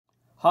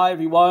Hi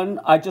everyone,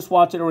 I just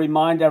wanted to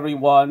remind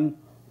everyone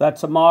that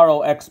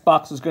tomorrow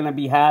Xbox is going to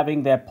be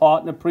having their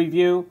partner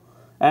preview,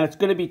 and it's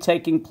going to be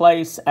taking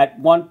place at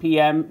 1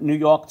 p.m. New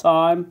York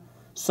time.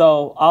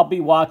 So I'll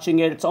be watching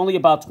it. It's only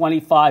about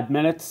 25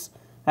 minutes,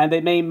 and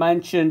they may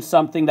mention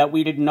something that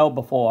we didn't know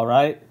before,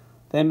 right?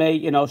 They may,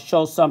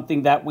 show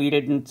something that we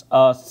didn't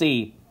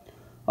see.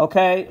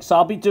 Okay, so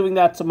I'll be doing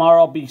that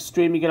tomorrow. I'll be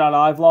streaming it on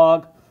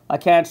iVlog. I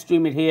can't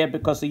stream it here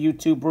because of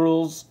YouTube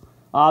rules,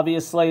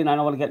 obviously, and I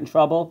don't want to get in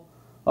trouble.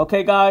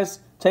 Okay, guys,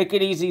 take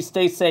it easy,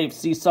 stay safe.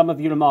 See some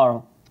of you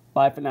tomorrow.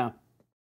 Bye for now.